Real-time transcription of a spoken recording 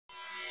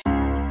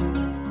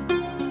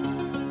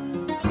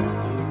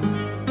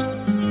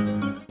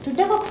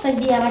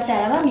kusaidia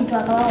abakyala bamintu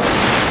akabawo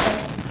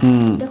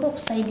ndeko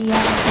kusaidia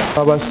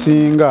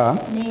abasinga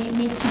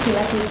ne kiki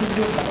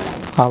bateekeddwa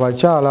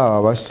abakyala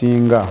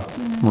abasinga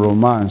mu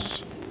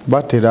romance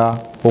batera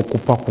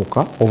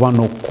okupakuka oba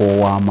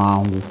n'okukoowa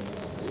amangu.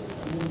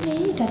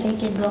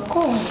 tateekeddwako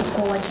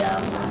ekikoowa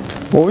ky'abantu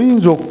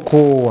oyinza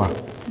okukoowa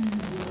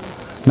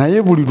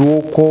naye buli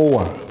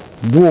lw'okoowa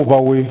gwoba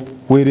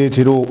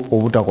weereetera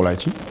obutakola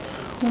ki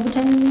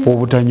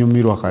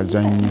obutanyumirwa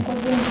kazannyo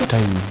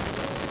time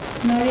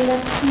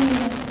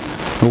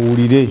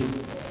owulire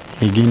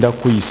egenda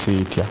kuyisa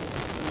etya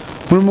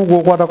mulimu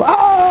gwokwatako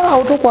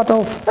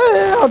otokwatawo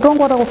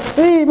otonkwatako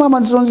maama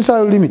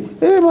nzisaayo olulimi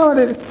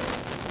maama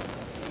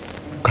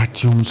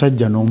kati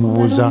omusajja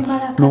n'omubuuza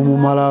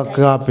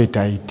n'omumalako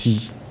appetite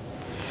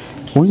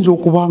oyinza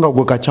okuba nga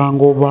gwe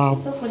kacyanga oba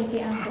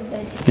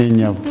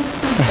enyabu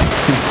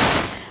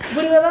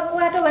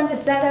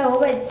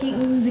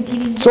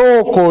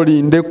sooka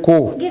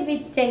olindeko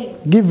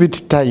give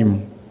it time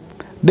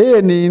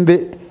then in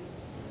the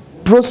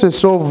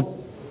process of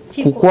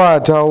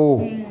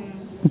kukwatawo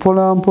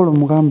mpola mpola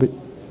mugambe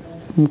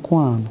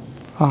mukwano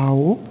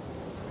awo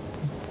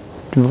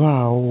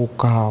vaawo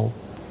okaawo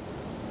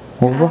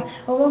oba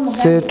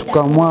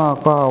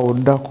seetukamwako awo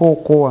oddako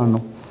oko wano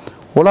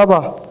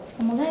olaba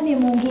omugambye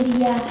mu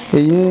ngeri ya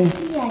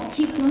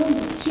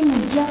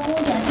kimujjako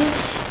ate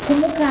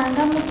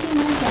kumukanga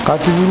mutima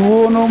kati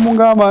buli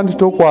onoomugamba nti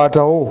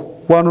tokwatawo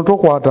wano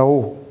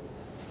tokwatawo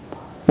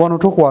wano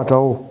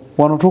tokwatawo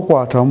wano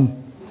tokwatamu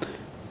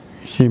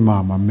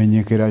maama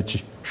mmenyekera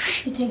ki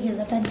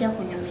kitegeeza tajja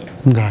kunyumirwa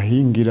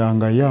ng'ayingira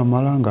nga ye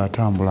amala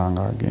ng'atambula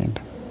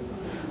ng'agenda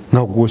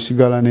nga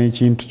gw'osigala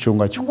n'ekintu kyo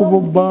nga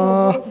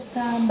kikubobba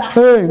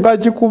nga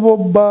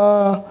kikubobba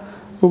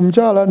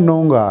omukyala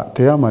nno nga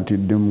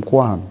teyamatidde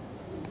mukwano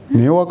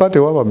naye waka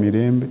tewaba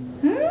mirembe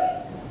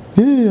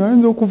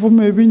ayinza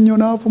okuvuma ebinnyo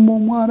n'avuma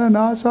omwana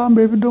n'asamba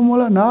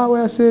ebidomola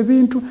n'aweyasa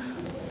ebintu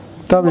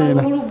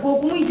tabeera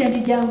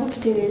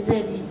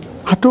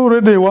ate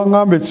olwedde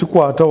ewaŋŋambe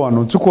kikwata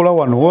wano kikola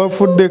wano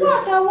wefudde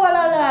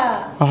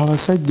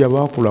abasajja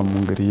baakula mu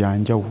ngeri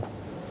yanjawulo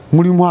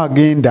mulimu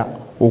agenda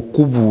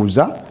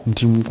okubuuza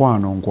nti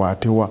mukwano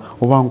nkwatewa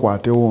oba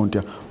nkwatewo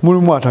ntya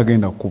mulimu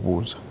atagenda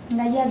kukubuuza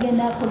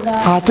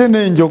ate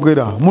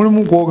n'enjogera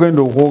mulimu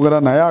kwogenda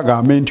okwogera naye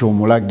agambe nti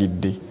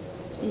omulagidde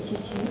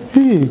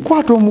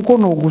kwata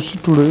omukono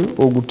ogusitule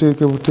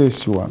oguteeke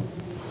buteesi wano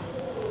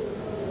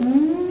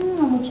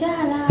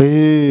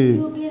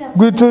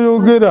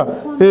gwetoyogera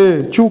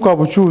kyuka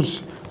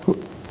bukyusi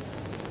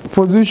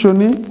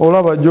positioni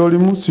olaba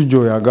gy'olimu si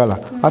gy'oyagala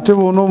ate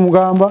bona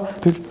omugamba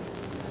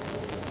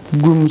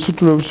gwe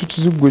musitule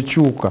busituzi gwe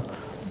kyuka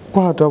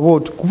kwata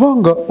booti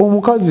kubanga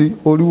omukazi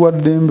oli wa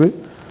ddembe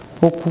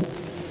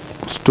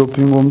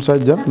okusitopinga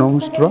omusajja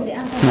n'omusitula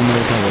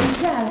n'omuleeta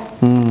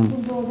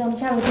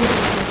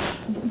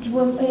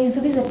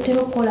ensobi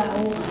zetutera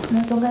okukolaawo mu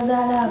nsonga za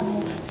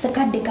laavu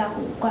sekadde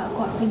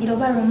kakugira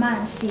oba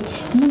romansi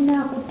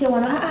munakutte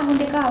wano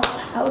ndekaawo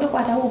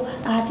awotokwatawo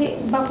ate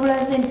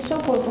bakulaze nti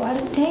sooka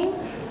otwala time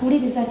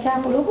wuliriza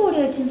kyakola oba oli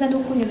ekiyinza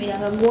n'okunyumira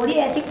nga gwoli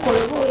yakikola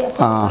oba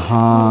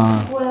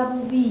oyasokola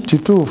bubi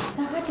kituufu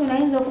kakati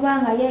onayinza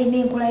okuba nga ye alina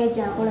enkola ye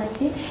gyakola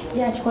ki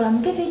gyakikola mu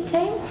give it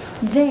time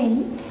then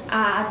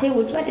ate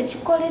wekiba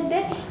tekikoledde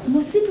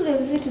musitule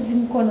busituzi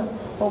mukono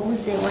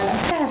obuze wala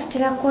kala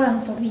tutera kukola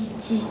nsobi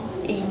ki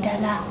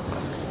endala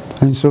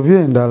ensobi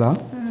endala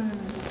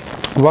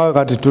kuba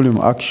kati tuli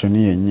mu action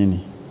yennyini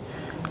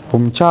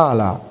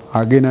omukyala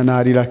agenda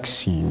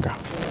n'arelaxinga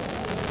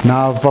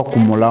n'ava ku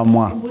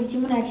mulamwa buli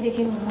kimu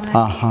n'akirekera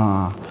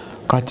omwana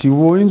kati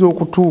oyinza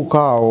okutuuka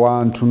awo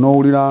wantu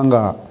n'owulira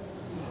nga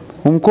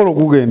omukolo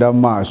gugenda mu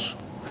maaso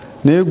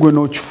naye gwe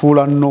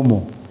n'okifuula nnomo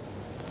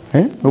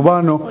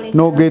oba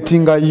no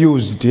getting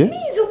used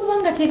biyinza okuba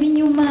nga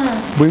tebinyuma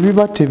bwe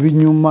biba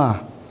tebinyuma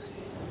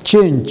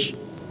change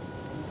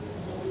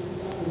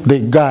the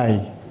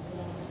guy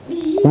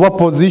oba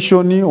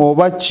positioni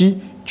oba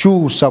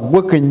kyusa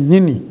gwe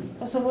kennyini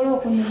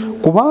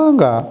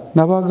kubanga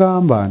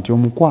nabagamba nti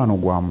omukwano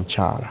gwa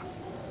mukyala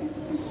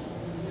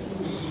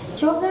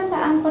kyogamba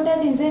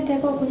ankodadi nze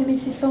nteeka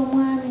okunyumisisa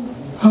omwami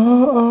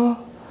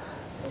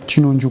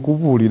kino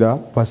njikubuulira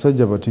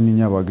basajja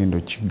batininya bagenda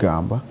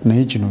okigamba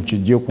naye kino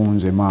kijje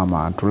kunze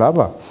maama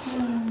ntulaba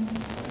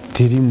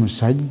teri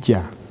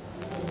musajja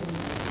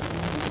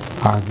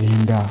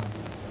agenda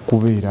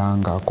kubeera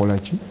nga akola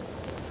ki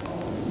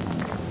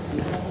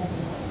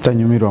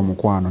tanyumirwa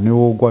mukwano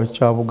newoogwa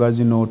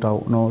kyabugazi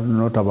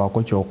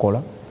n'otabaako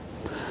kyokola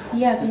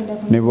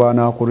ne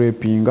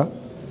bwanaakurepinga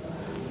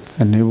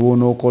ne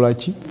bwonookola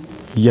ki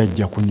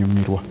yajja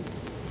kunyumirwa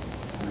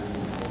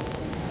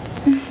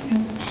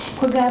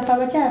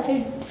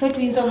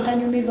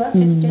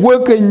gwe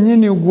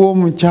kennyini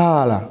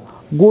gw'omukyala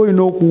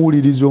gw'olina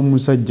okuwuliriza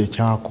omusajja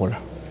kyakola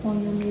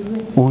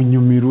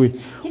onyumirwe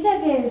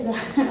kitegeeza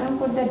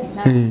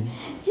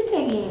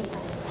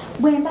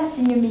bwemba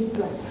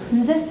sinyumiddwa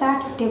nze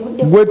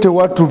saatutebudde gwe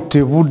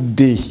tewatutte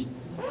budde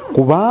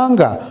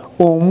kubanga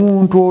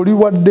omuntu oli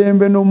wa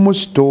ddembe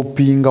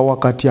n'omusitoopinga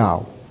wakati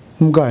awo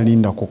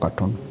mugalindako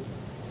katono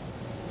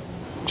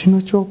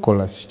kino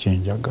kyokola si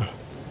kyenjagala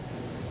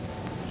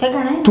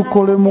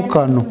tukolemu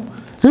kano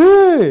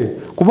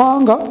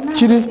kubanga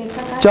kiri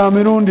kya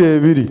mirundi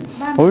ebiri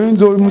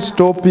oyinza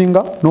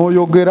omusitopinga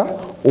n'oyogera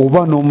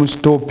oba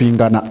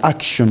n'omusitopinga na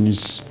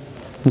actions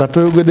nga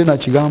toyogedde na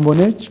kigambo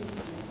n'ekyo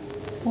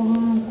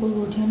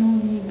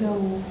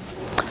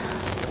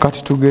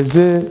kati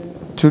tugeze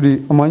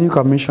tuli omanyi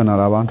commissioner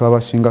abantu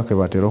abasinga ke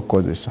batera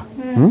okukozesa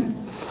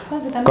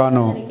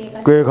kano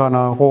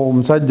kekanako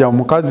omusajja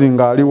omukazi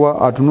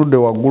ng'aliwa atunudde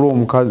waggulu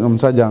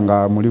omusajja nga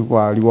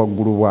ali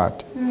waggulu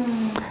bw'ati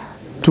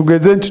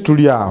tugeze nti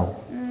tuli awo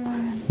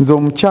nze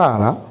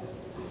omukyala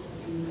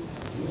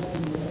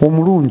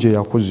omulungi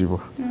eyakuzibwa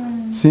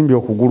simbi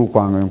okugulu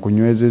kwange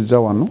nkunywezezza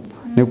wano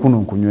ne kuno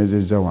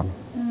nkunywezezza wano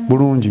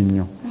bulungi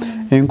nnyo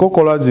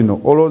enkokola zino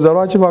olowooza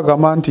lwaki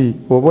bagamba nti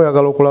oba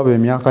oyagala okulaba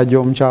emyaka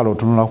gy'omukyala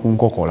otunula ku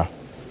nkokola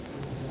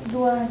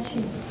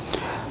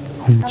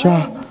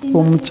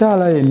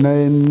omukyala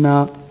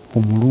yenna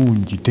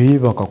omulungi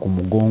teyeebaka ku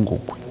mugongo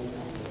gwe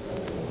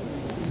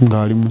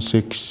ng'ali mu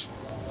sekisi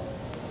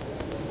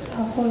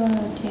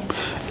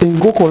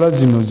enkokola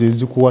zino ze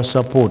zikuwa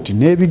sapooti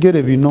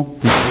n'ebigere bino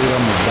bibeera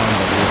mu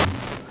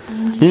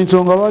bbanga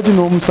ensonga lwaki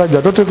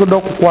n'omusajja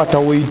toteekeddwa kukwata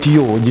weiti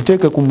yo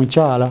ogiteeke ku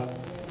mukyala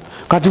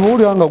kati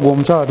bw'owulira nga gwe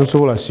omukyala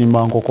tosobola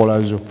simba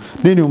nkokola zo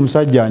nini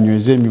omusajja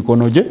anyweza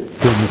emikono gye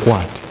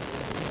gwemukwate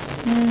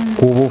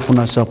kuba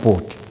ofuna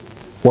sapooti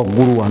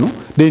waggulu wano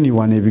then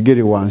wano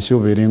ebigere wansi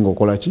obeere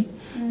ng'okola ki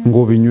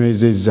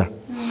ng'obinywezezza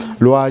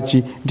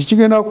lwaki nti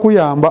kigenda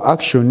kukuyamba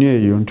action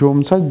eyo nti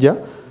omusajja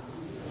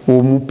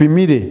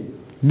omupimire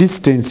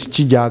distance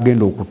ki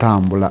gy'agenda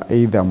okutambula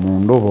either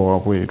munda oba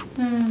wabweru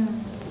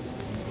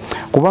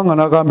kubanga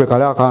nagambe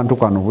kale akantu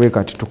kano bwe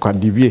kati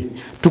tukadibye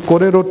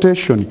tukole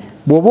rotation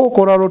bw'oba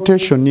okola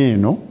rotation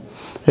eno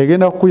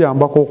egenda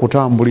kukuyambako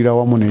okutambulira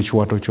wamu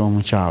n'ekiwato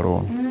ky'omukyalo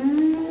ono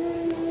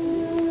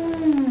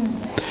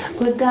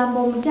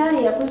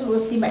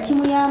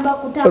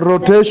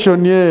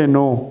rotation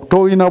eno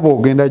toyina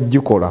bw'ogenda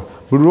gikola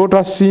buli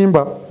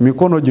lwotasimba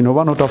mikono gino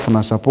oba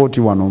notafuna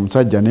sapooti wano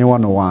omusajja ne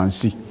wano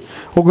wansi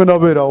ogenda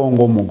beerawo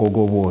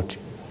ng'omugogo bwoti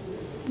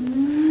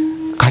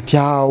kati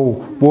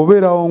awo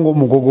bw'obeerawo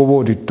ng'omugogo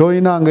bwoti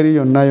toyina ngeri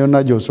yonna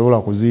yonna gy'osobola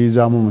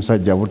kuziyizaamu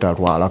omusajja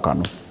butatwala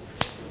kano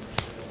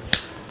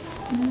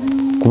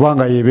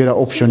kubanga yebeera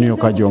option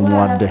yokka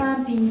gy'omuwadde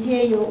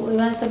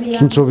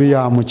nsobi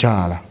ya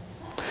mukyala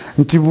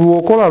nti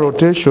bw'okola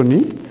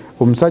rotation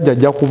omusajja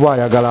ajja kuba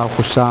ayagala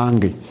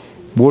akusange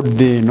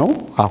bwodde eno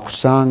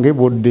akusange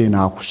bwodde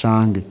eno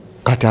akusange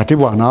kati ate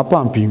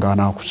bw'anaapampinga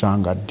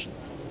anaakusanga ddi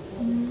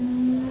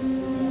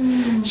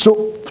so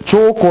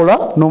kyokola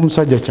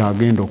n'omusajja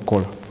kyagenda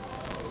okukola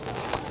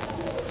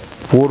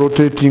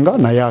bw'orotatinga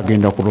naye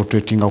agenda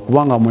kurotatinga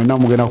kubanga mwena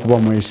mugenda kuba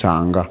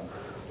mwesanga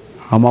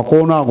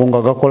amakoono ago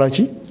nga gakola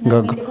ki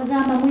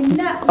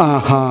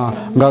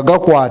nga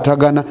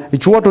gakwatagana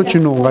ekiwato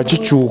kino nga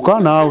kikyuka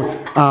naawe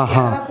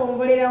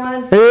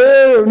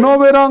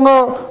nobeera nga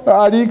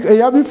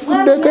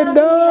eyabifuddeko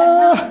dda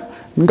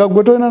nga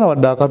gwe tolina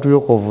nawadde akatuyo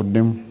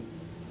kovuddemu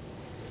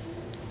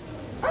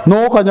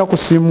nokanya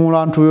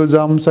kusiimuula ntuyo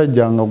za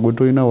musajja nga gwe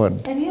tolina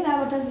wadde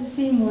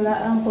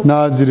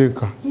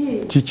nazireka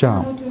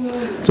kikyamu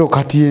so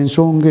kati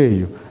ensonga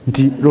eyo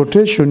nti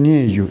rotation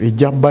eyo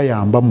ejja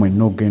bayamba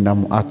mwenna ogenda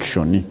mu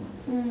action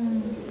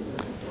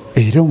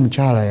era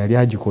omukyala yali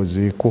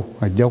agikozeeko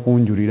ajja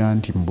kunjulira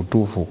nti mu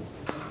butuufu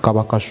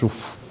kaba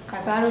kasufu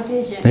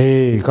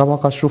kaba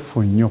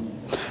kasufu nnyo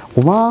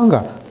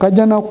kubanga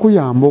kajja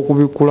nakuyamba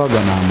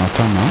okubikulagana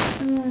amatama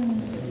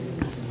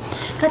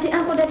kati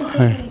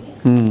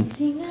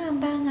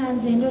singamba nga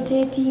nze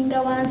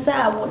ndotetinga wansi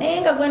awo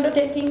naye nga gwe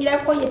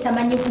ndotetingirako ye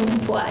tamanyi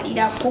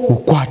kuntwalirako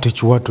okwata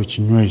ekiwato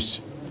kinywese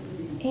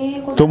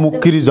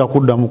tomukkiriza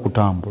kuddamu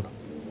kutambula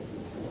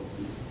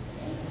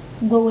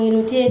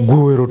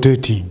gwe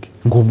rotating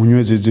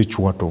ng'omunywezezza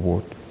ekiwato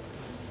bwoti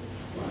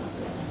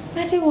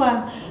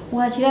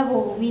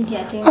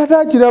ate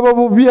akiraba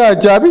bubi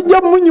akyo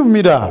abijja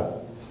munyumira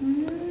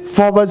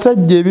fe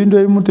abasajja ebintu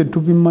ebimu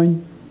tetubimanyi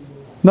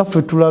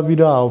naffe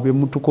tulabira awo bye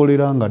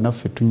mutukolera nga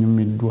naffe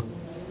tunyumiddwa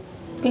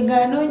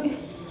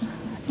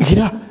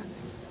era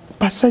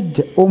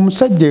basajja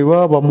omusajja bwe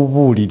baba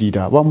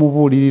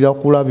bamubuulirira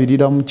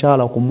kulabirira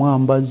mukyala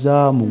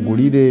kumwambaza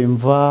mugulire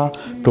enva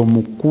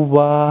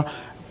tomukuba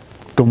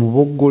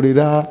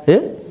tomuboggolera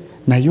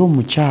naye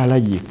omukyala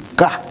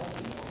yekka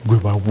gwe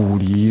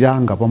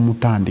babuulirira nga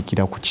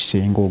bamutandikira ku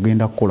kisenge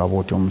ogenda kukola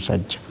bwoti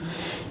omusajja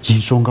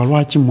yensonga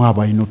lwaki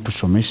mwabalina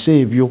otusomesa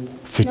ebyo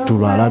ffe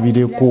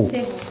tulalabireko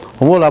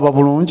oba olaba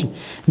bulungi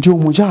nti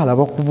omukyala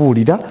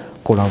bakubuulira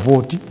kola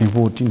booti ne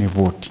booti ne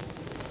booti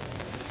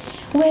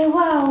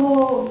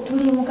weewaawo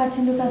tuli mu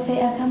katundu kaffe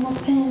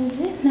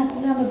akamapenzi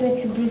nakugamba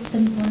Becky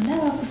Brison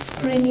bondaba ku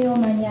screen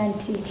yomanya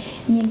nti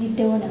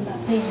nyingiddewo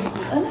namapenzi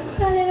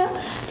olunaku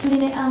tuli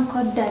ne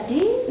Uncle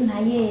Daddy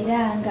naye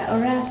era nga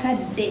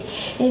olwakadde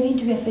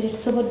ebintu byaffe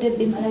tetusobodde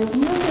bimalayo ku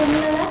mulundi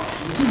omulala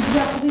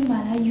tujja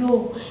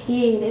kubimalayo.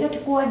 Leero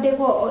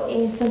tukuwaddeko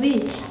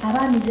ensobi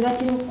abaami ze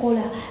batera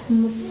okukola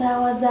mu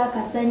ssaawa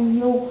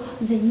z'akazannyo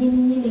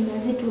zennyininyini nga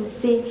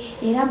zituuse,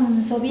 era mu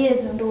nsobi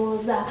ezo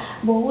ndowooza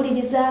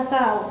bw'owulirizaako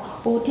awo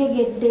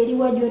otegedde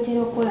eriwa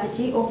gy'otera okukola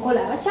ki okukola.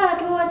 Abakyala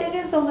tubawaddeko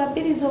ensonga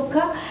bbiri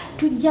zokka,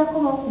 tujjako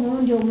ku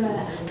mulundi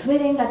omulala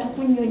tubeere nga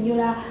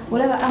tukunnyonnyola.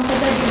 Olaba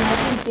ankodadde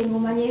naatuuse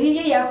ng'omanya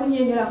ebibyo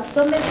yakunnyonnyola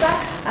kusomesa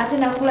ate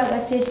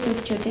nakulaga ki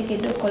ekituufu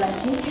ky'otegedde okukola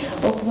ki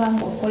okuba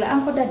ng'okola.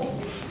 Ankodadde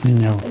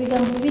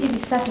ebigambo bibiri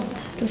bisatu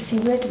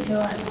tusiibwe tuve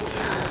wano.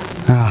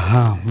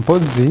 Aha,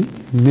 mpozzi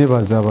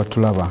nebaza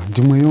abatulaba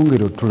nti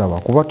mweyongere otulaba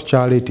kuba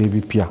tukyaleeta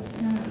ebipya.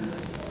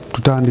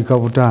 Tutandika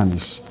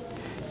butandisi.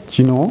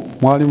 Kino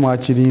mwali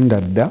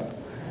mwakirinda dda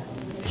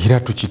era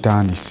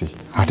tukitandise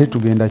ate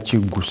tugenda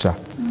kiggusa.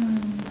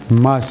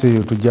 Maaso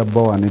eyo tujja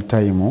bbawa ne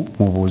tayimu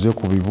mubuuze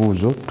ku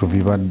bibuuzo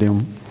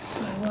tubibaddemu,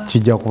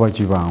 kijja kuba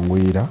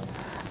kibangwira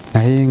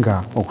naye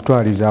nga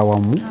okutwaliza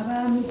awamu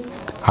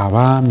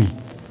abaami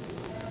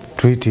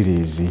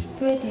twetereze.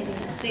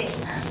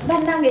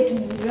 Bannange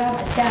tunyumirwa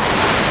abakyala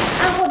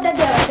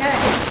akodadde abakyala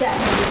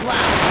tetukyalirirwa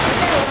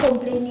abakyala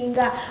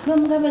bakomplaininga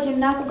n'omugamba ekyo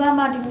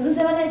nakugamba nti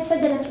nze bana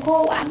ekisajja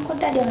nakikoowa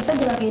akodadde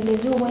abasajja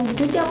bakendeeza obwenzi.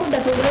 Tujja kudda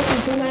twogere ku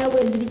nsonga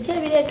y'obwenzi, biki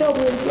ebireeta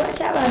obwenzi,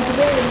 lwaki abantu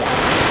beera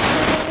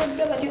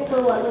dde batya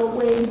okwewala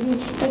obwenzi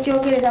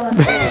tokyogerera bano